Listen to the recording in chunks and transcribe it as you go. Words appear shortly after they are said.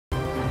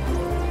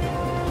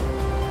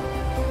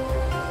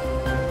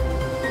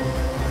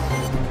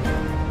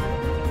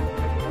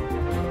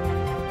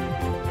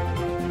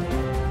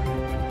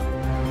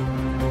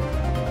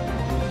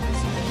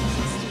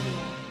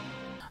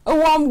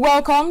warm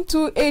welcome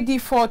to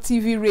AD4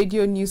 TV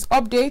Radio News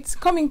Updates,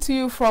 coming to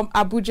you from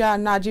Abuja,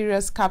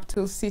 Nigeria's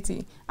capital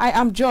city. I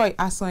am Joy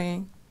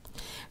Asoyen.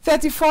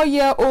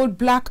 34-year-old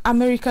black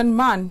American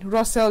man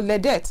Russell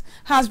Ledet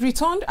has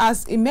returned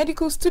as a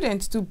medical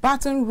student to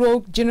Baton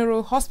Rouge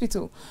General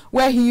Hospital,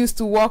 where he used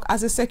to work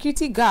as a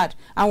security guard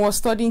and was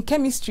studying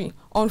chemistry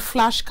on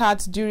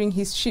flashcards during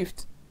his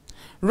shift.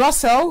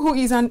 Russell, who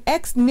is an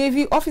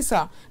ex-Navy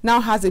officer,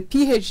 now has a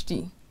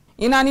PhD.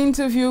 In an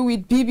interview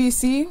with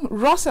BBC,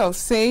 Russell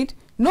said,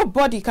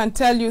 "Nobody can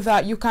tell you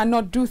that you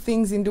cannot do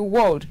things in the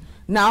world.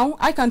 Now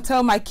I can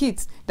tell my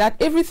kids that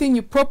everything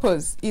you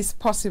propose is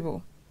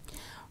possible."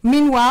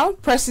 Meanwhile,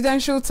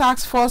 Presidential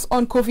Task Force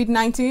on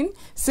COVID-19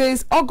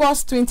 says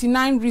August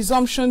 29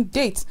 resumption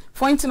date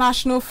for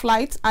international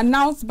flights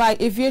announced by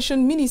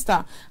Aviation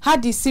Minister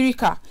Hadi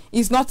Sirika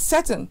is not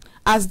certain,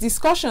 as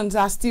discussions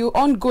are still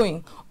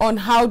ongoing on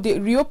how the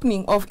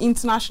reopening of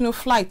international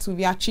flights will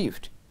be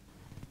achieved.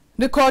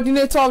 The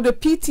coordinator of the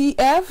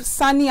PTF,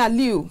 Sani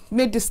Aliu,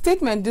 made the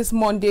statement this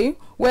Monday,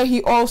 where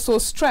he also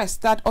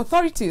stressed that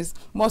authorities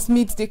must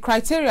meet the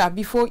criteria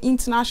before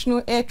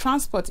international air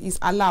transport is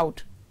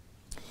allowed.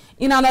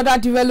 In another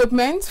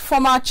development,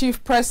 former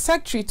Chief Press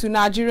Secretary to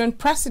Nigerian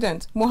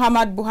President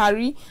Muhammad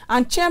Buhari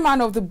and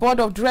Chairman of the Board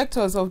of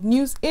Directors of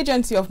News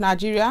Agency of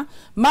Nigeria,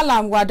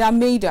 Malam Wada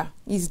Maida,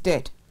 is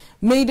dead.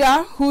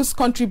 Maida, whose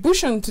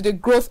contribution to the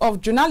growth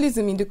of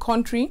journalism in the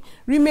country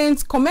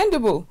remains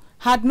commendable,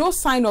 had no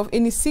sign of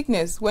any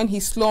sickness when he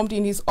slumped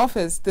in his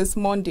office this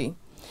Monday,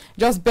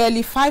 just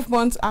barely 5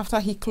 months after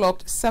he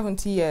clocked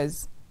 70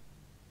 years.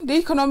 The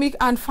Economic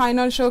and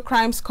Financial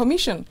Crimes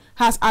Commission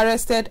has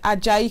arrested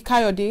Ajayi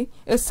Kayode,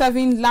 a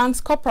serving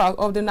Lance Corporal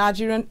of the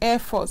Nigerian Air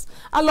Force,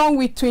 along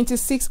with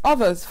 26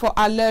 others for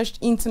alleged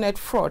internet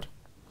fraud.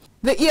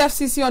 The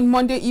EFCC on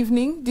Monday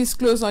evening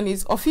disclosed on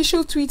its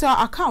official Twitter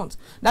account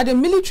that a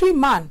military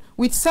man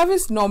with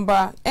service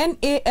number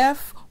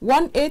NAF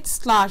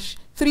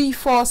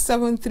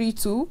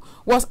 18/34732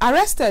 was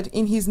arrested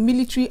in his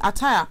military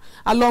attire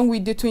along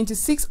with the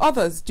 26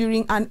 others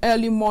during an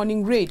early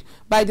morning raid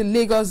by the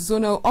Lagos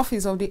Zonal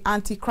Office of the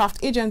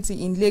Anti-Graft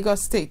Agency in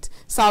Lagos State,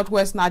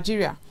 southwest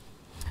Nigeria.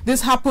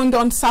 This happened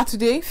on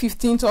Saturday,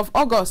 15th of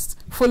August,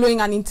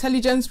 following an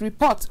intelligence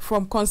report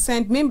from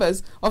concerned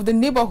members of the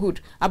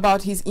neighborhood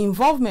about his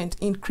involvement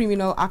in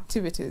criminal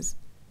activities.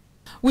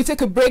 We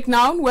take a break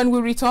now. When we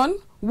return,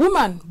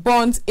 woman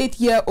burns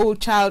 8-year-old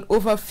child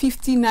over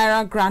 50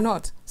 naira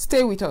granite.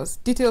 Stay with us.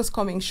 Details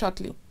coming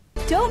shortly.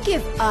 Don't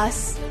give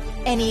us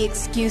any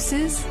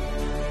excuses.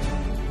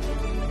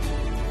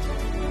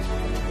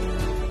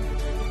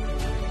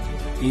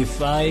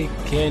 If I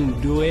can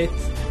do it,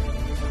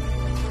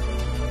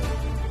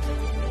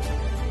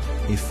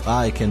 if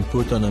I can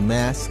put on a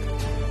mask,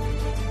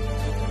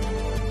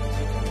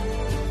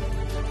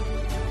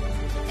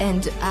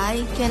 and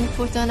I can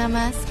put on a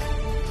mask,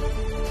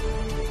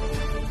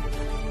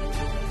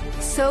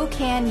 so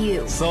can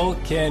you. so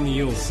can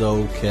you.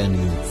 so can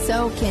you.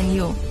 So can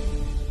you.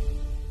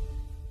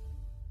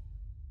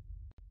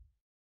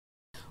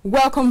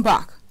 Welcome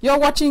back. You're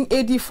watching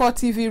AD4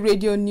 TV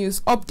Radio News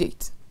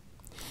Update.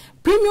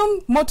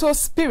 Premium motor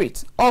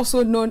spirit,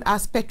 also known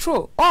as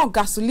petrol or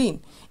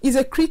gasoline, is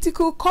a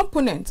critical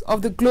component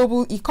of the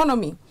global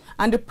economy,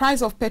 and the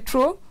price of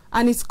petrol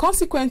and its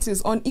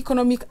consequences on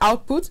economic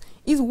output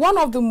is one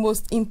of the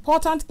most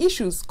important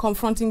issues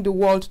confronting the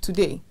world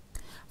today.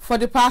 For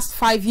the past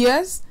 5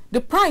 years,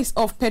 the price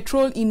of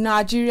petrol in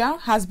Nigeria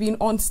has been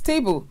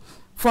unstable,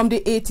 from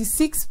the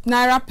 86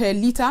 naira per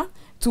litre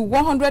to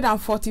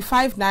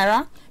 145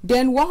 naira,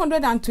 then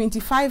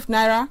 125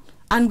 naira,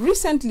 and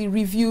recently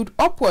reviewed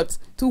upwards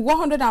to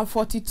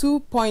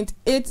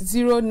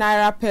 142.80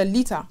 naira per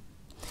litre.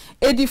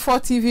 AD4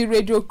 TV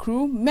radio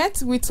crew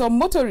met with some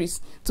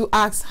motorists to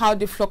ask how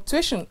the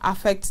fluctuation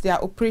affects their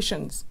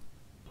operations.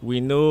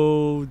 We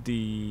know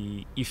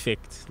the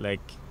effect,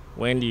 like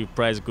when the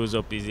price goes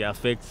up, is the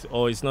effect,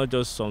 or it's not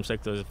just some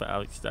sectors,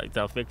 it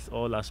affects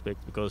all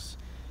aspects, because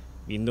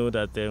we know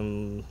that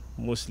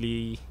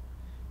mostly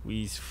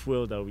with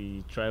fuel that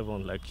we drive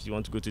on, like if you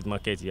want to go to the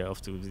market, you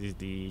have to,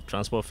 the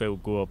transport fare will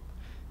go up,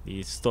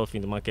 the stuff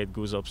in the market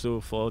goes up.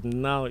 So for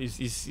now, we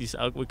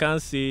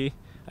can't say,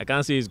 I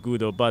can't say it's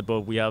good or bad,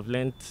 but we have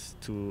learned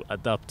to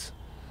adapt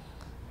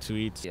to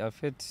it. It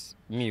affects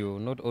me,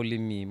 not only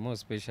me, more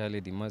especially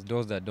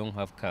those that don't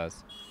have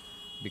cars,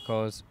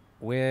 because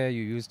where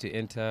you used to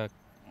enter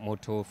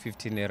motor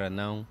 50 naira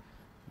now,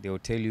 they will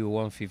tell you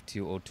 150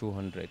 or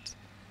 200,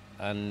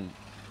 and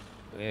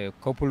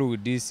coupled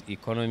with this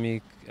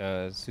economic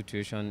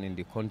situation in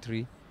the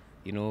country,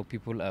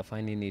 people are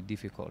finding it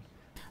difficult.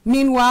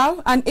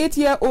 Meanwhile, an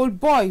 8-year-old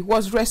boy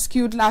was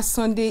rescued last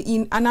Sunday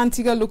in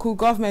Anantiga local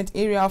government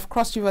area of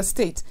Cross River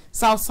State,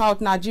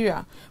 South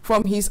Nigeria,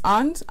 from his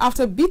aunt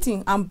after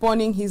beating and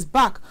burning his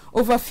back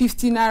over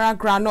 50 naira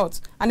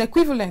granite, an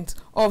equivalent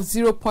of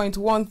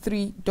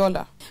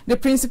 $0.13. The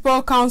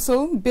Principal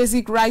Counsel,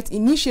 Basic Rights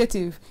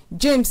Initiative,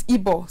 James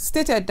Ibo,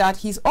 stated that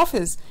his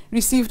office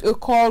received a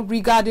call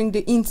regarding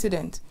the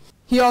incident.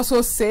 He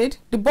also said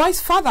the boy's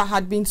father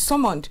had been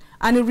summoned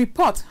and a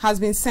report has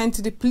been sent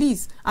to the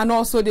police and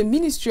also the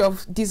Ministry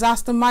of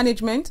Disaster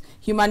Management,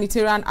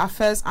 Humanitarian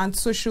Affairs and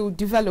Social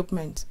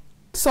Development.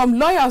 Some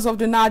lawyers of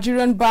the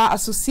Nigerian Bar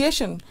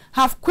Association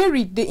have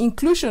queried the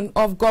inclusion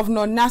of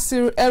Governor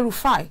Nasir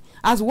El-Rufai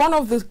as one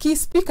of the key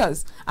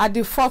speakers at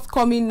the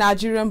forthcoming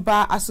Nigerian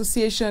Bar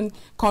Association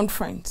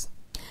conference.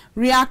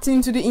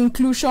 Reacting to the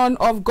inclusion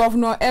of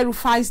Governor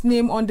El-Rufai's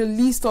name on the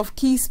list of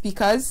key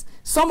speakers,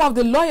 some of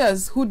the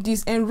lawyers who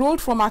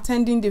disenrolled from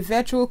attending the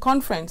virtual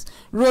conference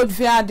wrote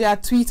via their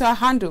Twitter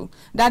handle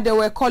that they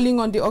were calling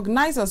on the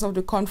organizers of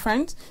the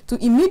conference to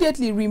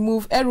immediately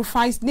remove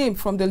El-Rufai's name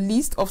from the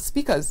list of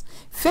speakers.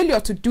 Failure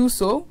to do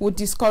so would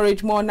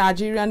discourage more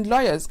Nigerian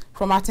lawyers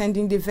from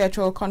attending the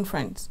virtual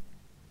conference.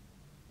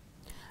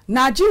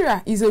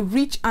 Nigeria is a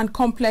rich and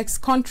complex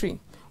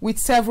country with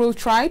several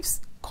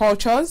tribes,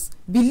 cultures,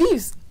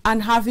 beliefs,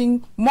 and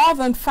having more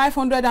than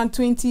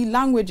 520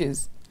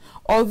 languages.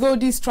 Although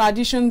these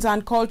traditions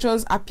and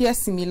cultures appear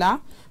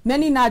similar,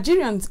 many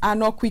Nigerians are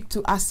not quick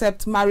to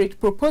accept marriage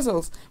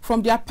proposals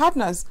from their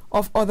partners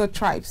of other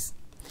tribes.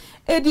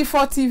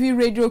 AD4 TV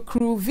radio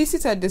crew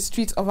visited the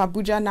streets of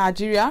Abuja,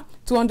 Nigeria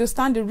to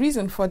understand the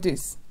reason for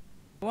this.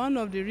 One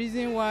of the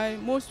reasons why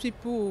most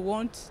people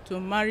want to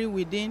marry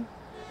within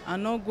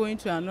and not going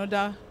to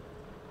another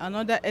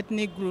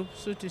ethnic group,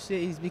 so to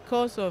say, is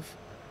because of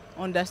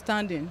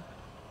understanding.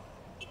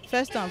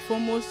 First and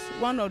foremost,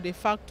 one of the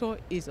factors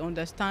is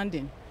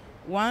understanding.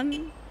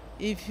 One,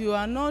 if you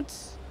are not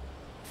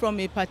from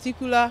a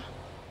particular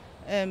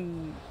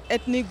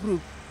ethnic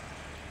group,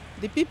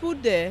 the people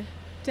there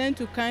tend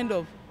to kind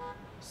of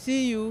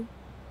see you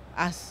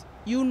as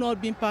you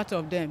not being part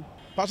of them.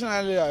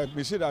 Personally, I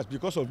may say that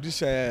because of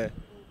these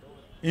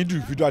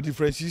individual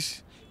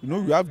differences, you know,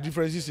 we have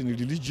differences in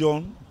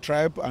religion,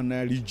 tribe, and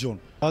region.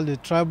 All the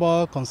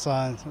tribal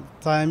concerns,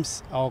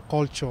 times our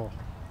culture,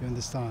 you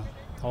understand,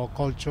 our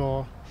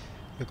culture,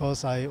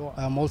 because I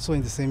am also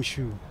in the same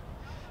shoe.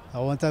 I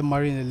wanted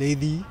marrying a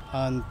lady,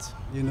 and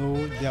you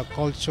know, their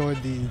culture,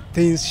 the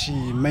things she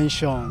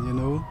mentioned, you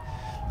know,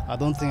 I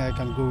don't think I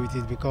can go with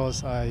it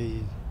because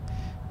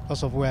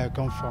of where I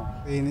come from.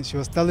 And she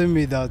was telling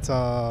me that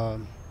her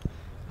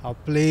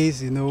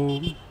place, you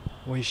know,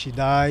 when she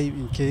died,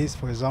 in case,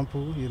 for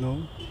example, you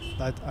know,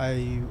 that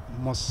I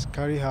must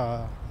carry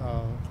her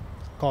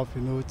cup,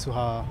 you know, to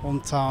her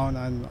hometown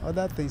and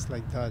other things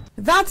like that.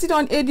 That's it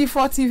on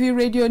AD4 TV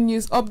Radio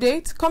News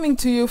Update, coming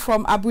to you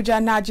from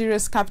Abuja,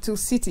 Nigeria's capital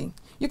city.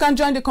 You can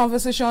join the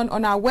conversation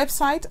on our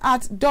website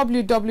at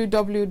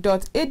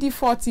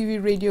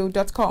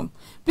www.ad4tvradio.com.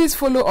 Please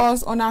follow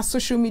us on our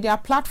social media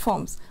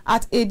platforms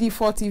at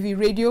AD4 TV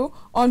Radio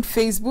on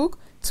Facebook,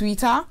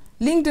 Twitter,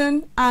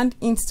 LinkedIn, and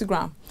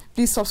Instagram.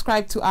 Please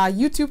subscribe to our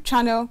YouTube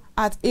channel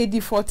at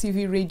AD4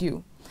 TV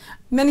Radio.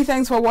 Many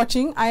thanks for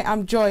watching. I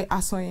am Joy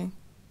Asoye.